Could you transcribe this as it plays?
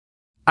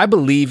I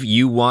believe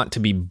you want to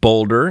be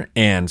bolder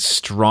and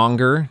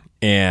stronger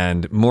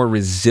and more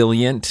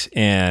resilient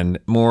and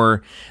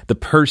more the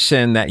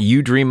person that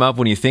you dream of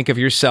when you think of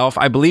yourself.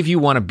 I believe you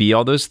want to be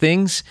all those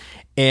things,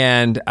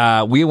 and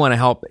we want to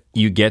help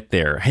you get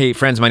there. Hey,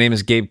 friends, my name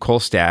is Gabe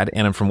Kolstad,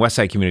 and I'm from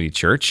Westside Community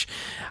Church.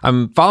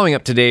 I'm following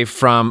up today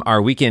from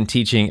our weekend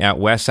teaching at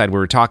Westside,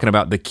 where we're talking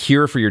about the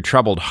cure for your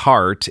troubled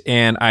heart,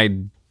 and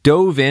I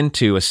dove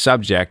into a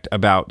subject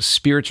about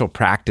spiritual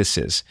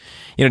practices.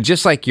 You know,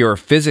 just like your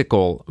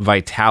physical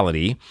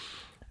vitality,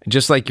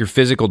 just like your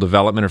physical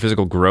development or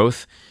physical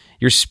growth,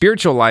 your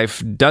spiritual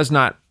life does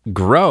not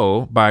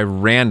grow by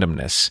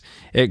randomness.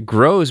 It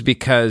grows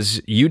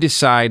because you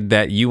decide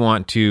that you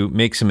want to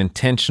make some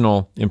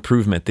intentional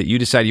improvement, that you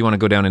decide you want to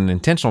go down an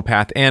intentional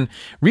path. And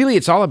really,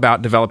 it's all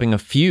about developing a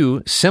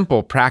few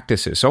simple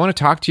practices. So I want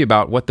to talk to you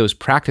about what those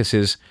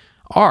practices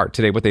are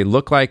today, what they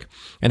look like,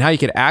 and how you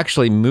could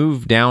actually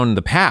move down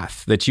the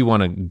path that you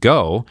want to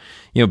go,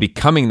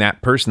 becoming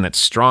that person that's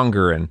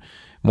stronger and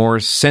more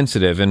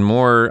sensitive and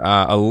more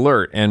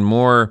alert and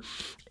more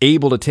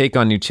able to take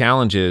on new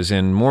challenges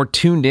and more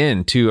tuned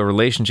in to a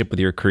relationship with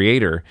your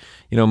Creator,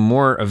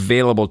 more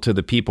available to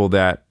the people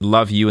that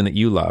love you and that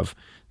you love.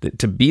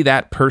 To be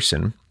that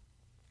person,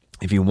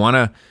 if you want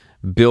to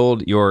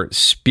build your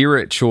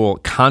spiritual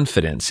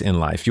confidence in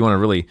life, you want to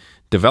really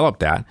develop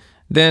that,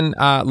 then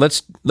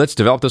let's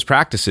develop those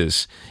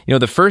practices.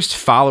 The first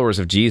followers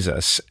of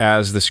Jesus,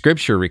 as the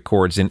scripture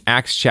records in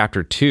Acts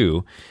chapter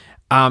 2,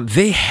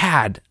 they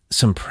had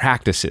some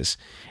practices,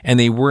 and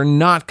they were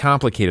not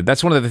complicated.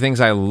 That's one of the things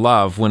I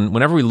love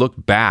whenever we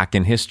look back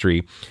in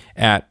history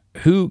at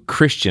who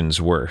Christians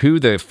were, who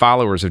the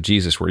followers of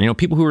Jesus were.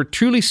 People who were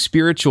truly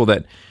spiritual,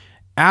 that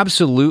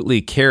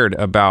absolutely cared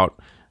about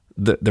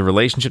the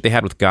relationship they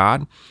had with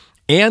God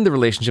and the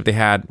relationship they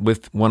had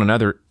with one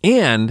another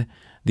and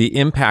the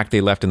impact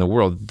they left in the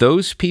world.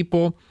 Those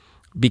people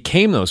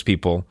became those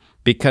people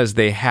because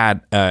they had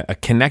a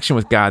connection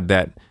with God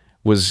that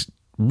was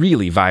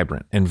really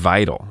vibrant and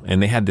vital, and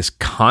they had this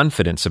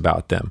confidence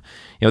about them.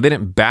 They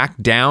didn't back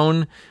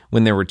down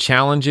when there were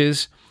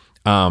challenges.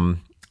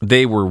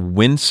 They were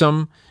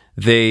winsome.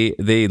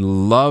 They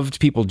loved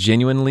people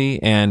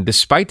genuinely, and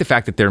despite the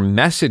fact that their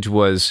message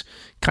was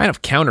kind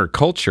of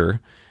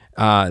counterculture,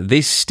 they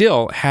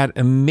still had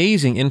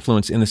amazing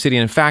influence in the city,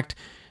 and in fact,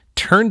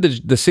 turned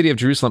the city of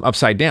Jerusalem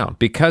upside down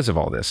because of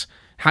all this.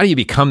 How do you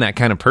become that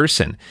kind of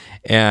person?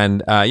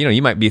 And,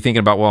 you might be thinking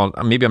about, well,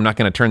 maybe I'm not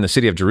going to turn the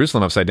city of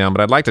Jerusalem upside down,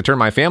 but I'd like to turn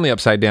my family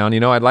upside down.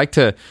 I'd like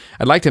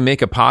to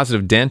make a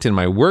positive dent in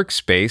my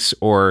workspace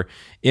or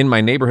in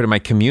my neighborhood, in my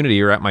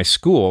community, or at my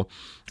school.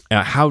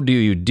 How do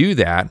you do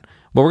that?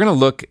 Well, we're going to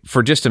look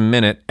for just a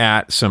minute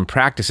at some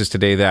practices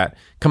today that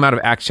come out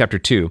of Acts chapter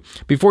 2.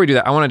 Before we do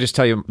that, I want to just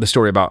tell you the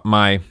story about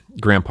my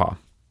grandpa.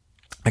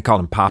 I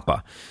called him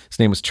Papa. His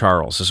name was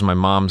Charles. This is my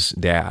mom's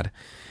dad.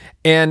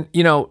 And,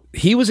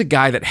 he was a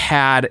guy that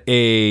had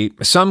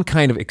some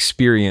kind of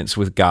experience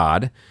with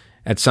God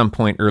at some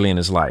point early in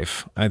his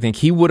life. I think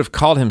he would have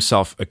called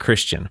himself a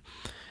Christian.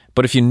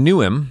 But if you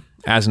knew him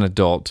as an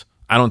adult,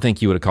 I don't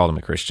think you would have called him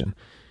a Christian.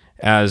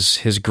 As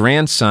his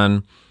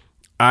grandson,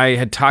 I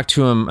had talked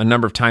to him a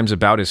number of times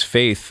about his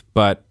faith,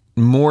 but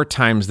more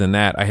times than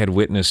that, I had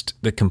witnessed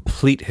the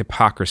complete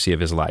hypocrisy of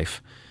his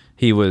life.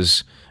 He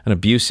was an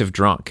abusive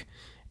drunk,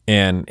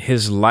 and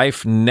his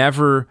life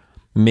never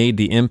made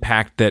the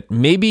impact that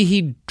maybe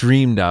he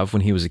dreamed of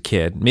when he was a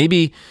kid.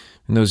 Maybe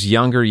in those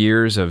younger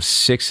years of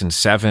 6 and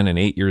 7 and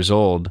 8 years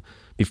old,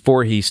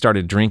 before he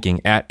started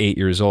drinking at 8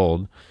 years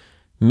old,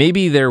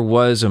 maybe there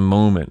was a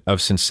moment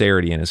of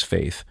sincerity in his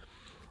faith.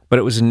 But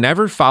it was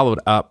never followed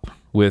up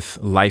with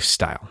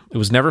lifestyle. It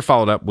was never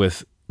followed up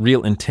with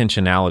real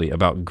intentionality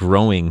about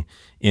growing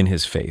in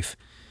his faith.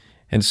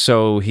 And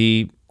so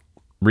he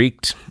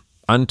wreaked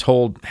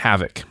untold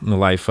havoc in the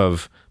life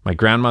of my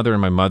grandmother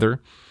and my mother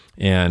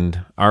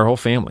and our whole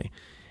family.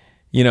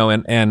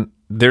 And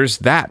there's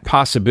that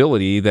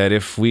possibility that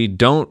if we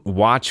don't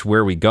watch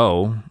where we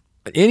go,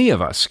 any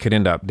of us could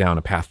end up down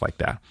a path like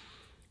that.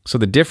 So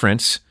the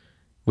difference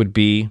would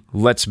be,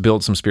 let's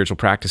build some spiritual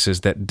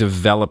practices that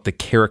develop the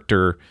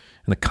character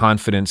and the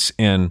confidence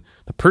and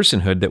the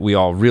personhood that we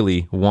all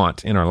really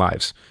want in our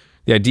lives.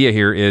 The idea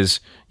here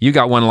is, you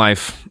got one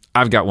life,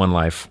 I've got one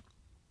life.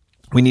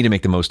 We need to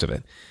make the most of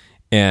it.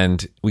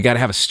 And we got to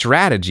have a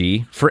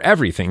strategy for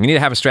everything. We need to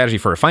have a strategy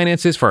for our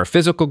finances, for our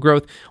physical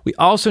growth. We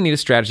also need a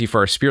strategy for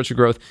our spiritual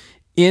growth.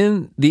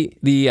 In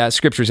the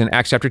scriptures in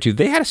Acts chapter 2,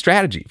 they had a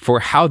strategy for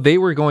how they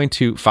were going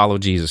to follow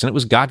Jesus, and it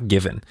was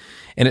God-given.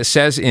 And it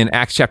says in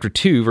Acts chapter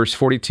 2, verse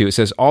 42, it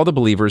says, all the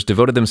believers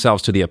devoted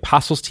themselves to the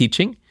apostles'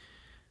 teaching,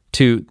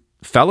 to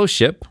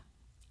fellowship,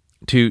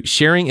 to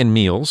sharing in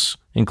meals,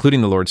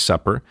 including the Lord's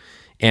Supper,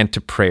 and to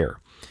prayer.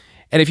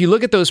 And if you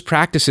look at those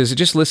practices, it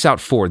just lists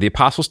out 4. The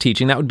apostles'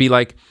 teaching, that would be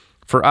like,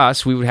 for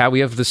us, we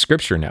have the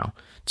scripture now.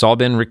 It's all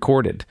been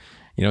recorded.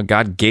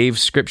 God gave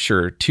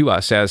scripture to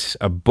us as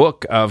a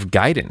book of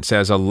guidance,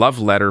 as a love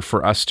letter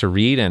for us to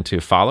read and to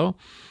follow.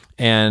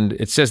 And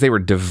it says they were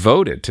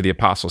devoted to the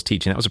apostles'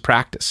 teaching. That was a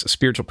practice, a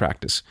spiritual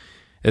practice.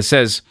 It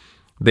says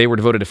They were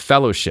devoted to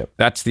fellowship.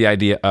 That's the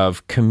idea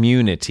of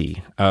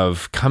community,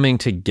 of coming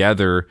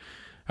together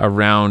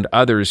around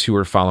others who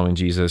are following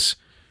Jesus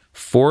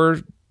for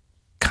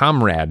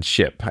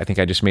comradeship. I think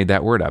I just made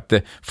that word up.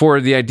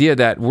 For the idea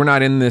that we're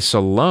not in this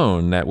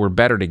alone, that we're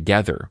better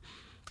together.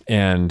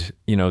 And,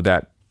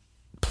 that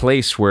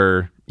place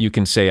where you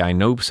can say, I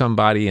know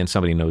somebody and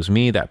somebody knows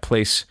me, that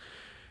place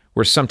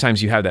where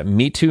sometimes you have that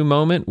Me Too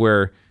moment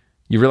where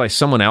you realize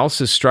someone else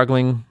is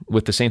struggling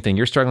with the same thing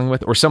you're struggling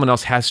with, or someone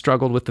else has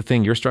struggled with the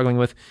thing you're struggling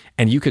with,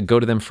 and you could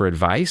go to them for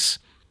advice.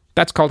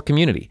 That's called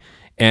community.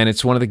 And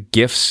it's one of the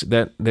gifts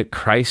that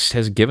Christ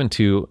has given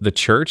to the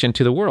church and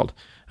to the world,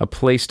 a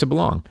place to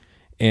belong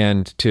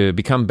and to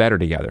become better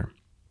together.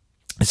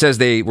 It says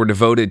they were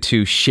devoted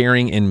to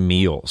sharing in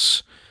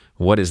meals.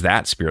 What is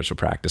that spiritual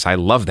practice? I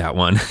love that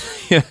one.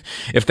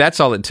 If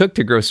that's all it took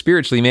to grow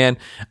spiritually, man,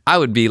 I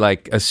would be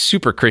like a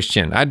super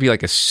Christian. I'd be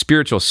like a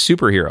spiritual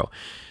superhero.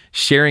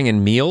 Sharing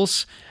in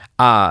meals.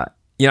 I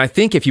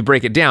think if you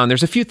break it down,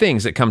 there's a few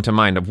things that come to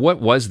mind of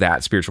what was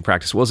that spiritual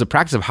practice. Well, it was a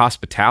practice of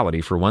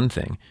hospitality, for one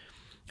thing,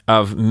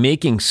 of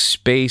making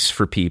space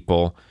for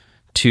people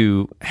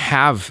to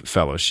have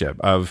fellowship,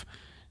 of,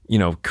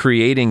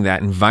 creating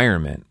that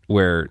environment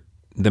where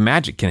the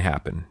magic can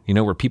happen,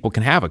 where people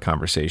can have a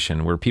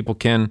conversation, where people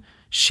can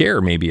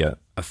share maybe a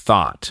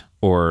thought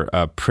or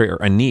a prayer,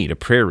 a need, a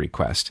prayer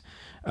request,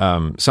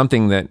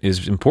 something that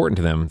is important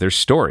to them, their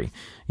story,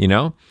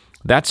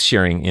 that's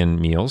sharing in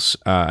meals.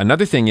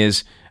 Another thing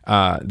is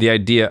the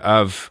idea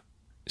of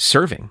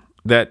serving,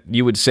 that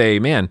you would say,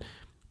 man,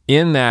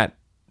 in that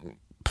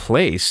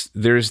place,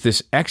 there's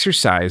this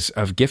exercise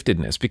of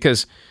giftedness,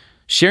 because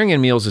sharing in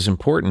meals is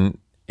important.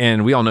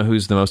 And we all know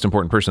who's the most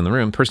important person in the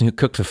room, the person who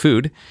cooked the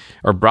food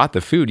or brought the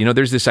food.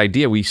 There's this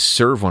idea we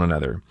serve one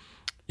another.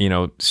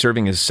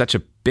 Serving is such a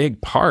big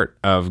part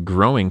of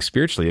growing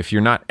spiritually. If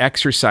you're not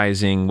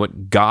exercising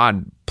what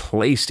God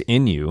placed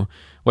in you,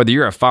 whether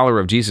you're a follower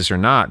of Jesus or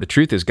not, the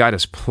truth is God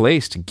has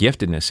placed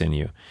giftedness in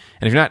you.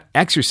 And if you're not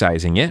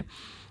exercising it,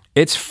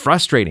 it's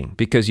frustrating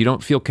because you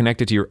don't feel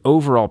connected to your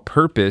overall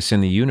purpose in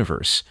the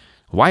universe.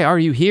 Why are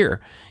you here?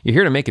 You're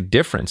here to make a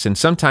difference. And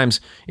sometimes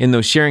in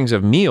those sharings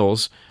of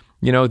meals,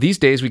 these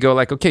days we go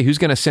like, okay, who's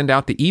going to send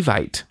out the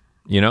Evite?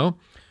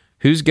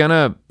 Who's going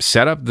to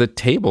set up the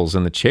tables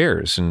and the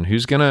chairs? And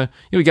who's going to,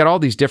 we got all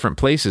these different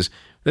places.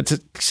 That's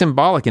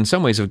symbolic in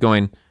some ways of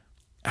going,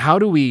 how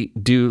do we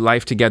do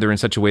life together in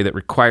such a way that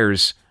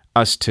requires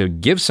us to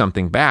give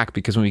something back?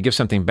 Because when we give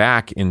something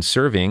back in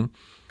serving,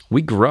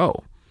 we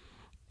grow.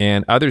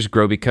 And others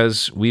grow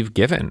because we've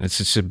given. It's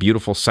just a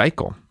beautiful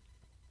cycle.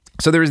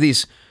 So there's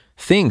these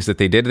things that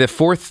they did. The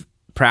fourth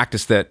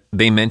practice that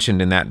they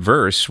mentioned in that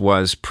verse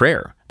was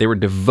prayer. They were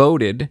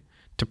devoted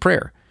to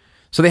prayer.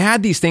 So they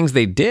had these things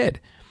they did.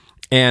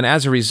 And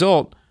as a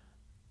result,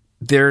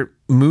 their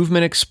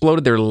movement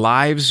exploded. Their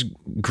lives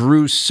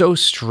grew so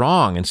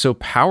strong and so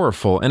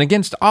powerful. And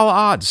against all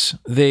odds,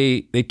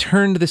 they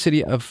turned the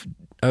city of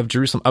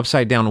Jerusalem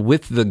upside down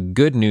with the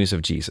good news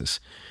of Jesus.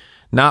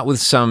 Not with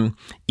some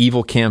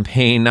evil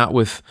campaign, not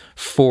with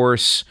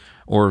force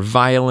or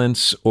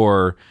violence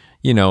or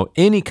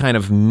any kind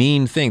of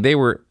mean thing. They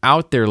were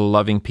out there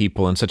loving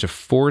people in such a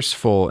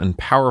forceful and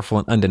powerful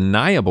and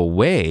undeniable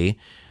way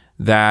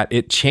that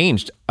it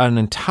changed an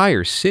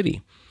entire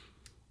city.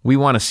 We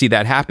want to see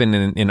that happen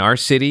in our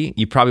city.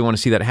 You probably want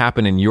to see that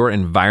happen in your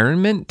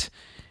environment,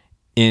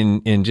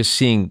 in just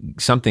seeing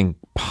something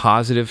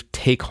positive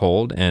take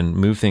hold and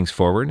move things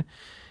forward.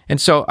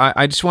 And so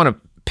I just want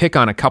to pick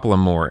on a couple of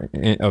more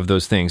of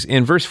those things.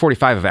 In verse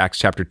 45 of Acts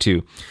chapter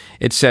 2,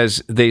 it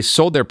says they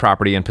sold their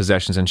property and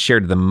possessions and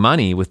shared the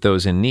money with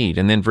those in need.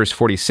 And then verse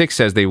 46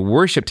 says they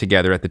worshiped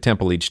together at the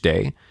temple each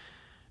day,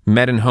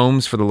 met in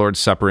homes for the Lord's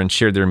Supper, and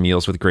shared their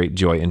meals with great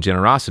joy and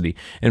generosity.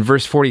 In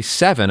verse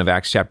 47 of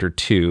Acts chapter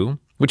 2,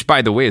 which,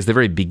 by the way, is the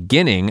very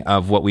beginning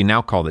of what we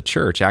now call the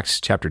church, Acts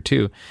chapter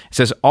 2, it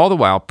says, all the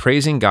while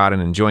praising God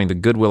and enjoying the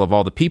goodwill of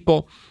all the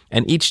people,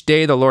 and each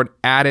day the Lord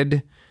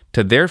added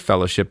to their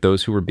fellowship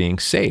those who were being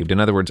saved. In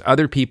other words,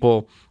 other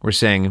people were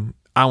saying,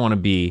 I want to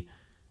be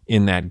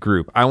in that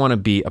group. I want to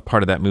be a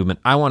part of that movement.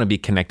 I want to be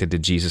connected to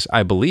Jesus.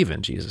 I believe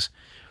in Jesus.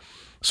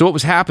 So what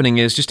was happening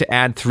is, just to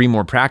add three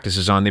more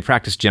practices on, they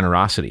practiced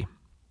generosity.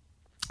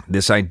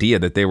 This idea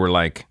that they were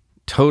like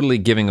totally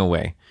giving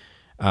away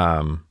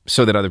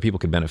so that other people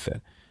could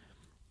benefit.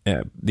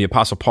 The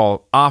Apostle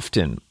Paul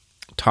often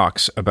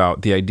talks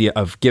about the idea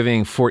of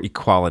giving for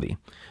equality.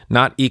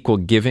 Not equal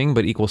giving,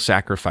 but equal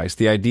sacrifice.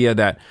 The idea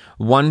that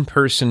one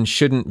person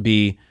shouldn't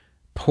be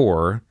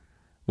poor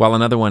while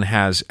another one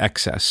has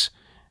excess,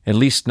 at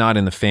least not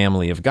in the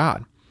family of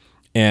God.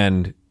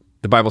 And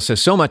the Bible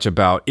says so much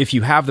about, if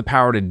you have the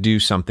power to do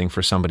something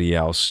for somebody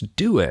else,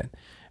 do it,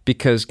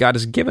 because God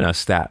has given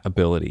us that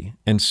ability.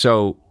 And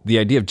so the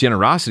idea of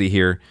generosity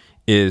here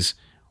is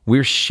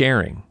we're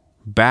sharing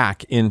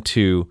back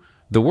into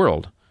the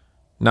world,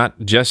 not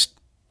just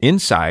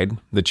inside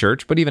the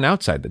church, but even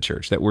outside the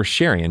church, that we're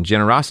sharing. And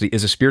generosity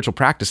is a spiritual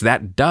practice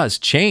that does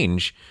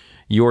change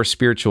your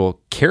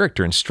spiritual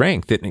character and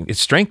strength. It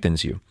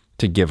strengthens you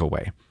to give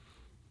away.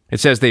 It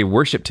says they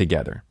worship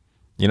together.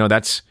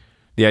 That's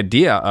the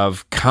idea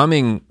of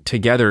coming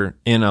together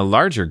in a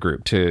larger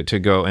group to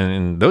go. And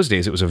in those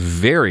days, it was a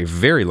very,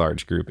 very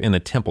large group in the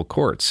temple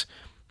courts.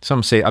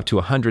 Some say up to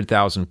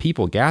 100,000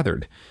 people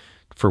gathered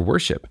for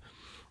worship.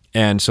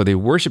 And so they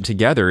worship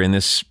together in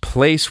this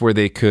place where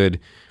they could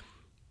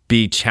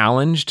be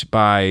challenged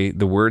by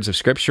the words of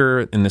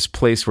Scripture, in this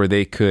place where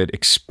they could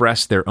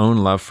express their own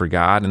love for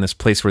God, in this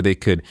place where they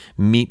could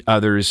meet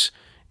others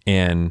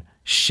and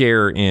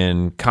share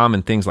in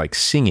common things like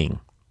singing,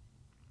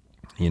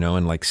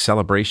 and like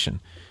celebration.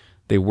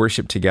 They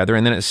worship together.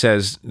 And then it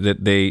says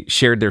that they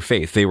shared their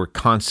faith. They were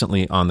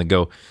constantly on the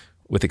go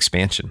with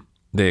expansion.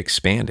 They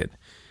expanded.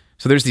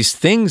 So there's these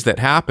things that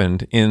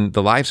happened in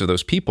the lives of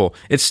those people.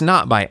 It's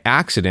not by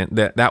accident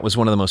that was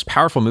one of the most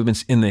powerful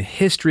movements in the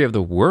history of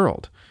the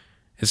world.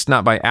 It's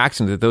not by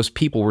accident that those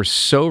people were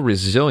so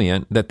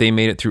resilient that they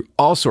made it through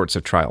all sorts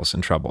of trials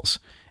and troubles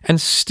and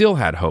still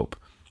had hope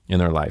in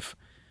their life.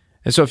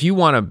 And so if you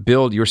want to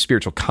build your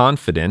spiritual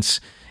confidence,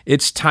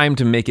 it's time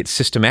to make it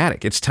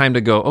systematic. It's time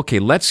to go, okay,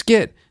 let's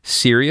get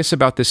serious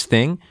about this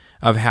thing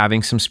of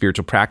having some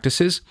spiritual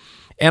practices.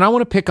 And I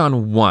want to pick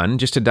on one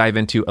just to dive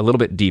into a little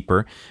bit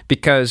deeper,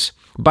 because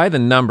by the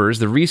numbers,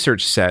 the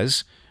research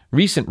says,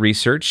 recent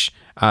research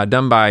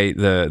done by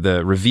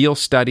the Reveal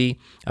study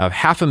of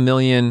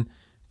 500,000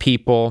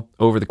 people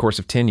over the course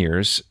of 10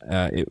 years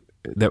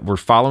that were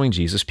following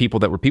Jesus, people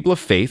that were people of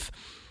faith.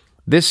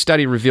 This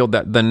study revealed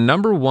that the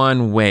number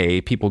one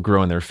way people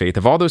grow in their faith,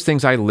 of all those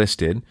things I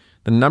listed,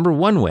 the number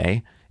one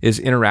way is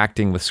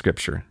interacting with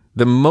Scripture.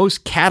 The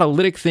most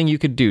catalytic thing you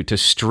could do to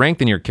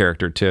strengthen your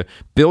character, to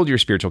build your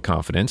spiritual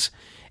confidence,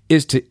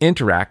 is to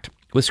interact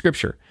with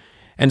Scripture.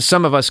 And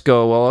some of us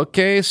go, well,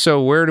 okay,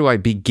 so where do I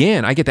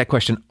begin? I get that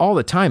question all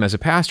the time as a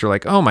pastor,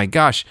 like, oh my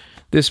gosh,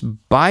 this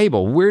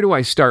Bible, where do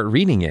I start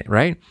reading it,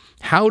 right?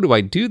 How do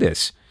I do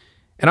this?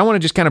 And I want to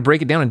just kind of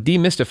break it down and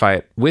demystify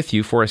it with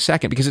you for a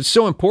second, because it's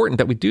so important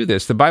that we do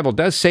this. The Bible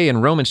does say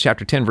in Romans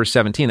chapter 10, verse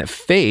 17, that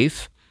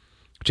faith,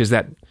 which is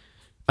that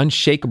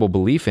unshakable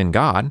belief in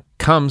God,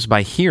 comes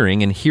by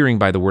hearing, and hearing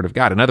by the word of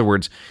God. In other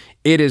words,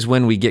 it is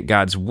when we get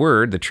God's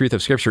word, the truth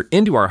of Scripture,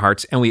 into our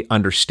hearts and we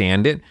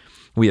understand it,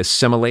 we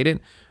assimilate it,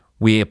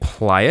 we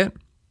apply it,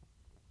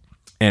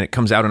 and it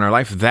comes out in our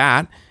life.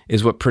 That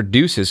is what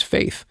produces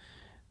faith.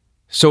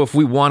 So if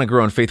we want to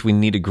grow in faith, we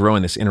need to grow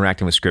in this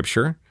interacting with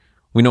Scripture.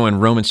 We know in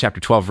Romans chapter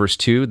 12, verse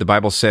 2, the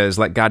Bible says,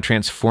 let God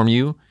transform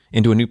you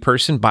into a new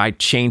person by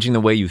changing the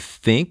way you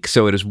think.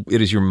 So it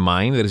is your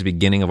mind that is the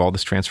beginning of all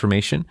this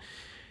transformation.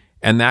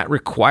 And that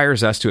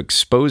requires us to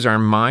expose our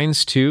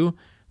minds to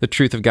the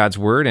truth of God's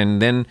word.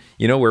 And then,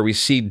 where we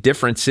see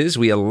differences,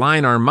 we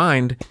align our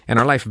mind and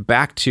our life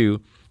back to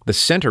the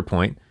center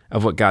point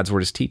of what God's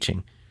word is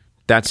teaching.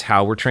 That's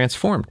how we're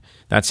transformed.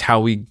 That's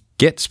how we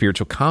get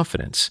spiritual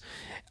confidence.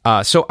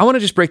 So I want to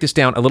just break this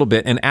down a little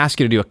bit and ask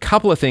you to do a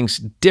couple of things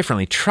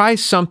differently. Try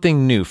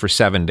something new for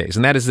 7 days,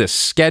 and that is this: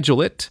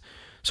 schedule it.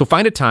 So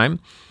find a time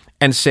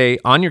and say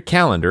on your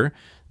calendar,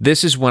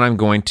 this is when I'm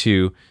going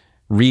to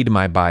read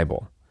my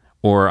Bible,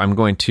 or I'm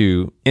going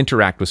to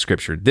interact with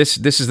Scripture. This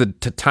is the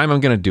time I'm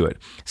going to do it.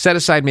 Set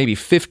aside maybe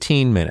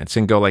 15 minutes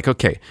and go like,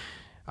 okay,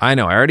 I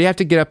know I already have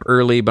to get up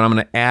early, but I'm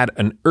going to add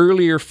an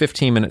earlier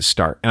 15-minute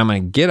start, and I'm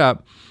going to get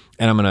up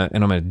and I'm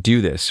going to do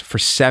this for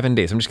 7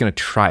 days. I'm just going to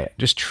try it.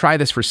 Just try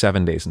this for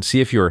 7 days and see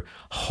if your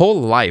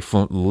whole life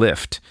won't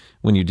lift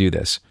when you do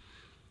this.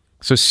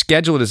 So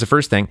schedule it as the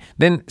first thing.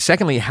 Then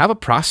secondly, have a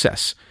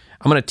process.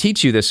 I'm going to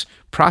teach you this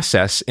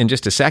process in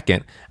just a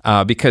second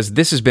because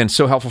this has been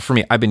so helpful for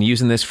me. I've been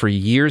using this for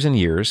years and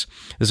years.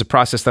 This is a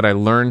process that I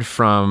learned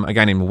from a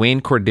guy named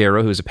Wayne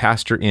Cordero, who's a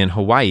pastor in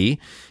Hawaii.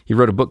 He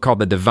wrote a book called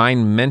The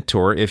Divine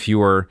Mentor. If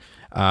you are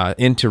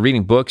into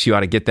reading books, you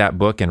ought to get that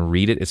book and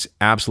read it. It's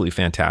absolutely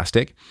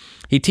fantastic.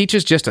 He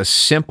teaches just a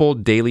simple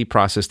daily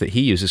process that he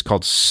uses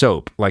called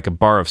SOAP, like a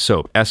bar of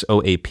soap,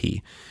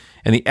 SOAP.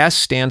 And the S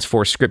stands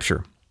for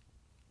Scripture.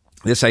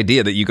 This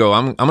idea that you go,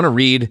 I'm going to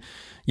read,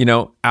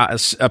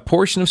 a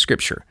portion of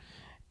Scripture,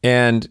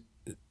 and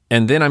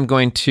then I'm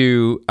going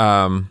to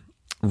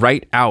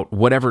write out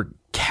whatever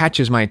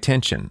catches my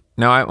attention.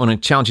 Now, I want to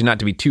challenge you not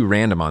to be too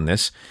random on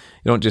this.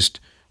 You don't just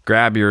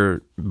grab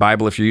your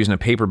Bible if you're using a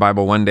paper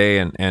Bible one day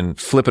and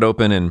flip it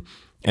open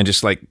and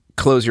just like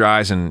close your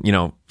eyes and,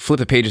 flip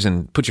the pages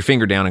and put your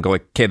finger down and go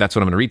like, okay, that's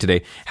what I'm going to read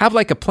today. Have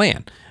like a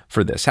plan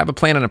for this. Have a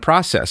plan and a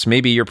process.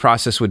 Maybe your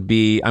process would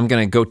be, I'm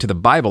going to go to the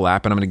Bible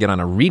app and I'm going to get on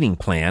a reading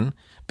plan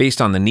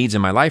based on the needs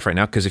in my life right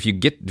now. Because if you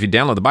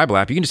download the Bible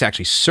app, you can just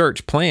actually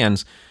search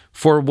plans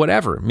for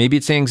whatever. Maybe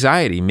it's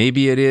anxiety.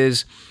 Maybe it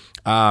is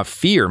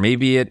fear.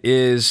 Maybe it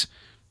is,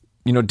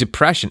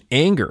 depression,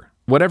 anger.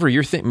 Whatever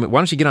you're thinking, why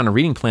don't you get on a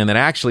reading plan that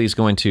actually is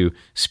going to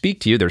speak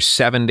to you? There's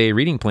 7-day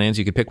reading plans.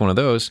 You could pick one of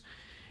those.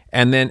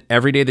 And then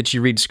every day that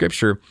you read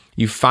Scripture,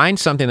 you find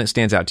something that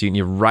stands out to you and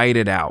you write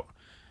it out.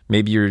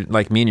 Maybe you're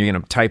like me and you're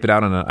going to type it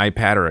out on an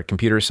iPad or a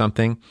computer or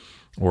something,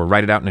 or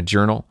write it out in a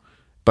journal.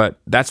 But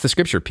that's the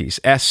Scripture piece.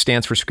 S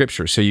stands for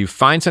Scripture. So you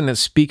find something that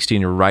speaks to you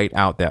and you write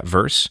out that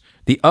verse.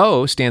 The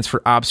O stands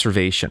for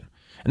observation.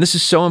 And this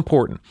is so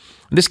important.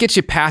 This gets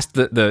you past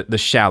the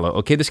shallow,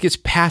 okay? This gets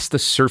past the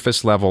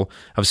surface level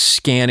of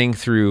scanning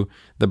through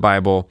the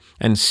Bible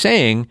and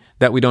saying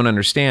that we don't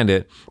understand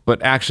it,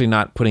 but actually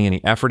not putting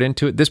any effort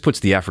into it. This puts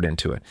the effort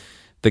into it.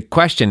 The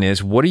question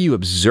is, what do you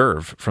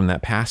observe from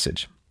that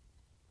passage?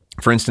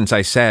 For instance,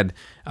 I said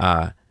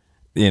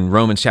in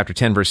Romans chapter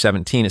 10, verse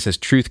 17, it says,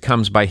 truth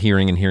comes by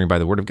hearing and hearing by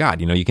the word of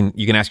God. You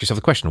can ask yourself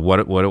the question,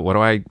 what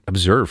do I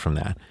observe from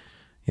that?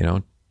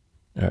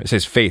 It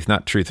says faith,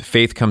 not truth.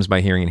 Faith comes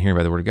by hearing and hearing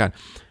by the word of God.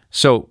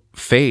 So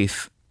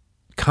faith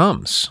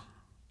comes.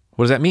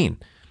 What does that mean?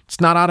 It's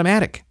not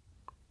automatic.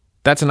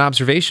 That's an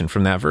observation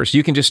from that verse.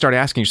 You can just start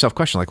asking yourself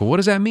questions like, well, what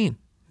does that mean?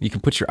 You can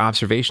put your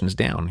observations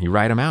down. You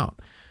write them out.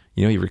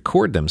 You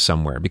record them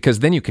somewhere, because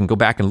then you can go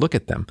back and look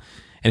at them.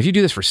 And if you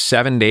do this for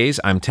 7 days,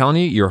 I'm telling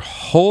you, your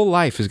whole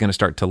life is going to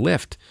start to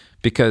lift,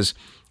 because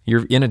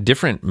you're in a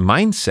different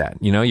mindset.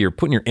 You're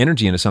putting your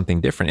energy into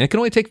something different. And it can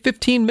only take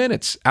 15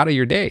 minutes out of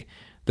your day.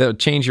 That'll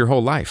change your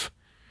whole life.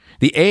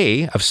 The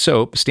A of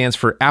SOAP stands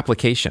for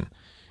application.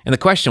 And the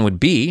question would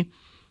be,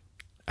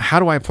 how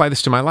do I apply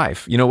this to my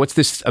life? What's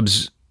this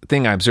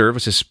thing I observed?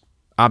 What's this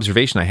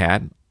observation I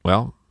had?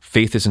 Well,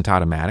 faith isn't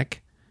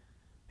automatic.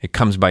 It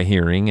comes by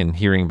hearing, and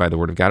hearing by the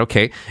word of God.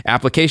 Okay,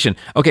 application.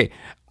 Okay,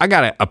 I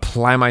got to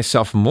apply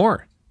myself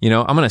more. I'm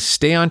going to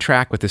stay on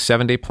track with the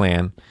 7-day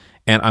plan,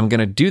 and I'm going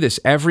to do this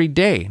every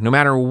day, no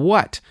matter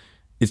what.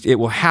 It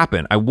will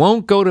happen. I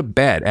won't go to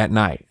bed at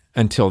night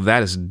until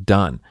that is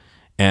done.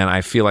 And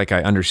I feel like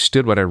I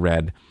understood what I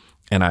read,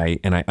 and I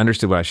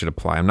understood what I should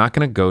apply. I'm not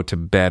going to go to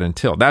bed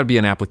until. That would be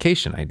an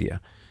application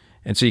idea.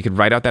 And so you could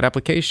write out that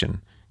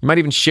application. You might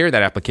even share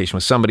that application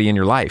with somebody in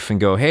your life and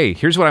go, hey,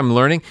 here's what I'm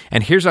learning,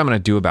 and here's what I'm going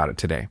to do about it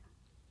today.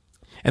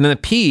 And then the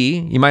P,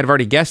 you might have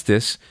already guessed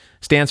this,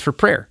 stands for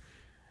prayer.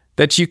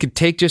 That you could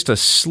take just a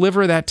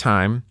sliver of that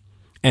time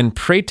and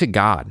pray to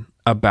God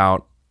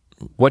about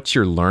what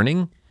you're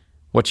learning,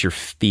 what you're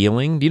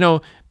feeling.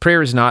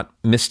 Prayer is not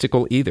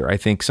mystical either. I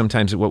think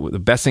sometimes the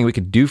best thing we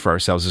could do for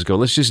ourselves is go,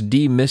 let's just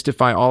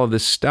demystify all of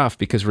this stuff,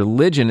 because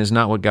religion is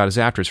not what God is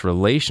after. It's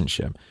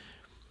relationship.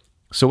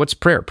 So what's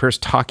prayer? Prayer is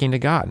talking to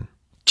God,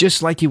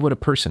 just like you would a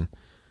person.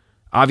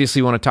 Obviously,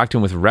 you want to talk to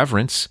him with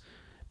reverence,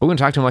 but we want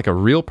to talk to him like a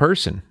real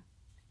person.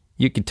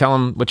 You could tell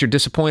him what you're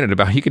disappointed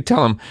about. You could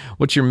tell him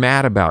what you're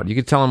mad about. You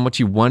could tell him what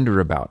you wonder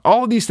about.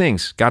 All of these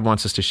things God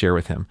wants us to share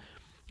with him.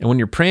 And when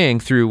you're praying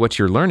through what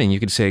you're learning, you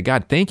could say,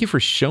 God, thank you for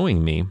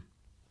showing me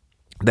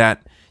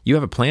that you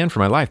have a plan for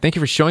my life. Thank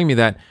you for showing me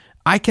that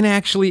I can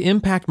actually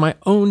impact my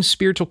own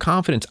spiritual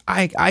confidence.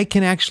 I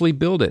can actually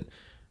build it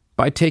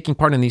by taking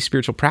part in these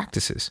spiritual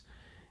practices.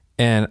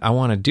 And I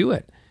want to do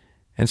it.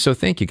 And so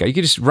thank you, God. You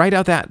could just write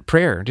out that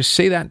prayer. Just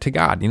say that to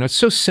God. It's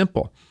so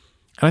simple.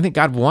 And I think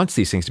God wants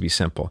these things to be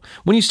simple.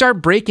 When you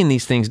start breaking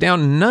these things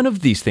down, none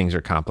of these things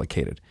are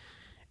complicated.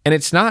 And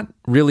it's not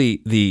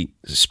really the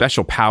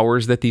special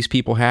powers that these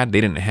people had.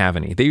 They didn't have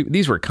any.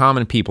 These were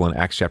common people in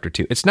Acts chapter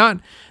 2. It's not,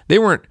 they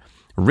weren't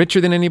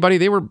richer than anybody.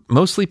 They were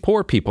mostly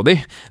poor people.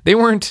 They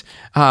weren't,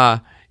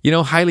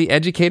 highly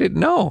educated.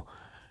 No,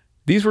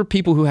 these were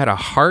people who had a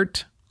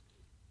heart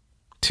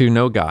to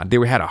know God. They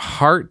had a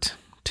heart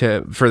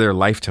for their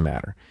life to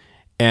matter.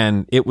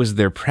 And it was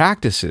their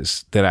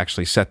practices that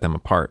actually set them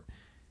apart.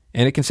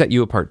 And it can set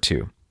you apart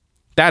too.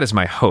 That is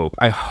my hope.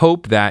 I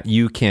hope that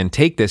you can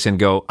take this and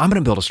go, I'm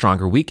going to build a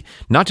stronger week,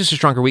 not just a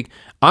stronger week.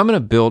 I'm going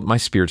to build my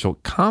spiritual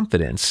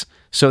confidence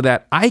so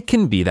that I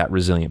can be that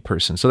resilient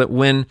person, so that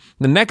when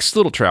the next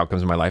little trial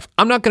comes in my life,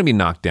 I'm not going to be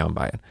knocked down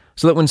by it.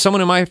 So that when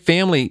someone in my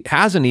family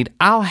has a need,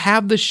 I'll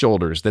have the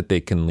shoulders that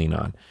they can lean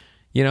on,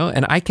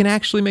 and I can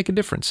actually make a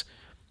difference.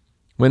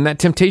 When that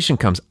temptation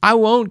comes, I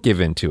won't give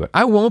in to it.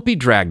 I won't be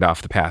dragged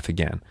off the path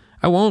again.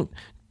 I won't,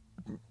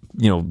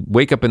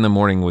 wake up in the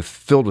morning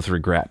filled with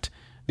regret,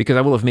 because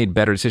I will have made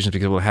better decisions,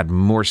 because I will have had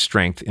more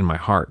strength in my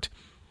heart.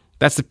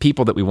 That's the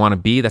people that we want to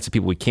be. That's the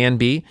people we can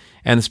be.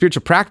 And the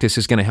spiritual practice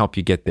is going to help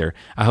you get there.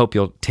 I hope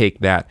you'll take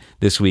that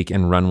this week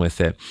and run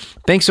with it.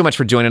 Thanks so much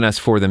for joining us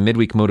for the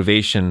Midweek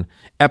Motivation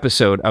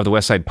episode of the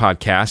Westside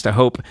Podcast. I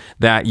hope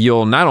that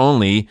you'll not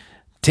only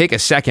take a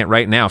second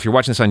right now, if you're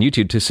watching this on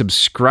YouTube, to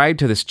subscribe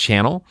to this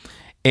channel,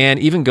 and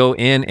even go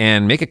in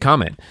and make a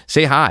comment.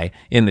 Say hi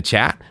in the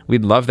chat.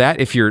 We'd love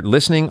that. If you're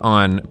listening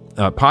on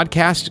a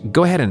podcast,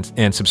 go ahead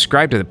and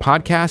subscribe to the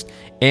podcast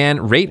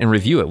and rate and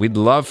review it. We'd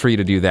love for you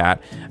to do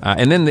that.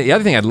 And then the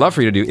other thing I'd love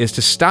for you to do is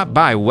to stop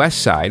by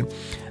Westside,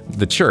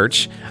 the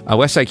church,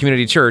 Westside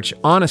Community Church,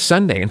 on a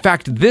Sunday. In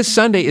fact, this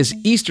Sunday is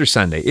Easter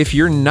Sunday. If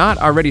you're not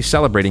already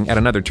celebrating at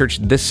another church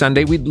this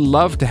Sunday, we'd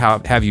love to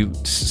have you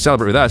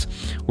celebrate with us.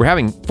 We're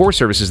having 4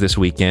 services this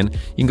weekend. You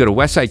can go to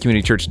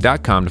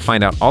westsidecommunitychurch.com to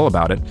find out all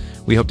about it.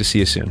 We hope to see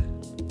you soon.